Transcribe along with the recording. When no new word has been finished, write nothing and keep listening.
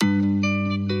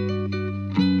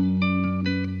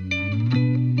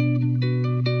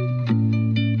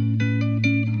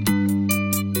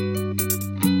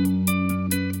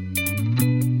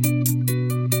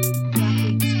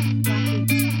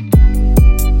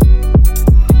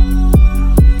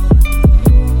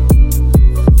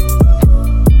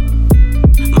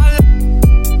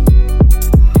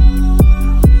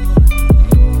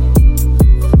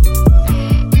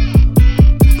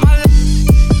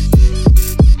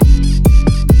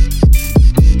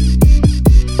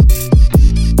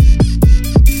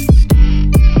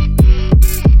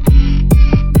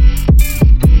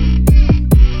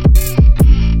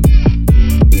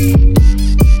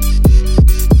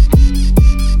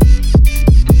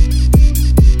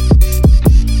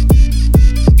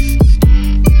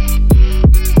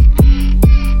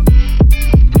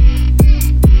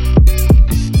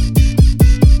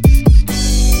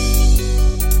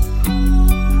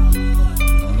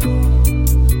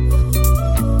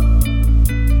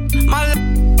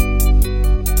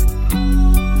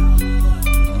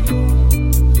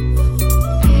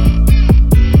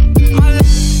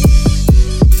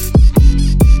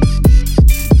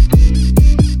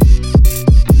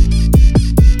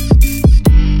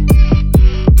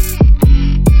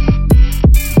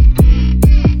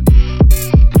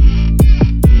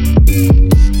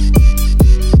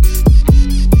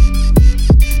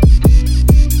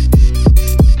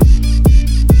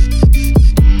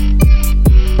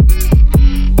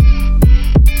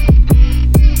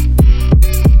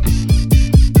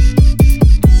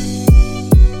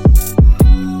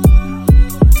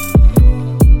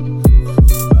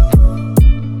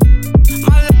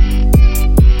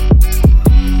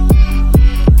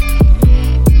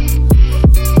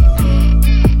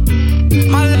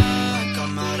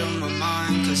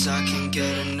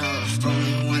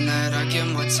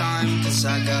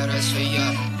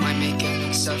Might make an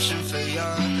exception for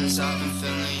ya, cause I've been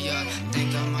feeling ya.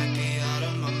 Think I might be out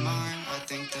of my mind, I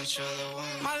think that you're the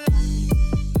one.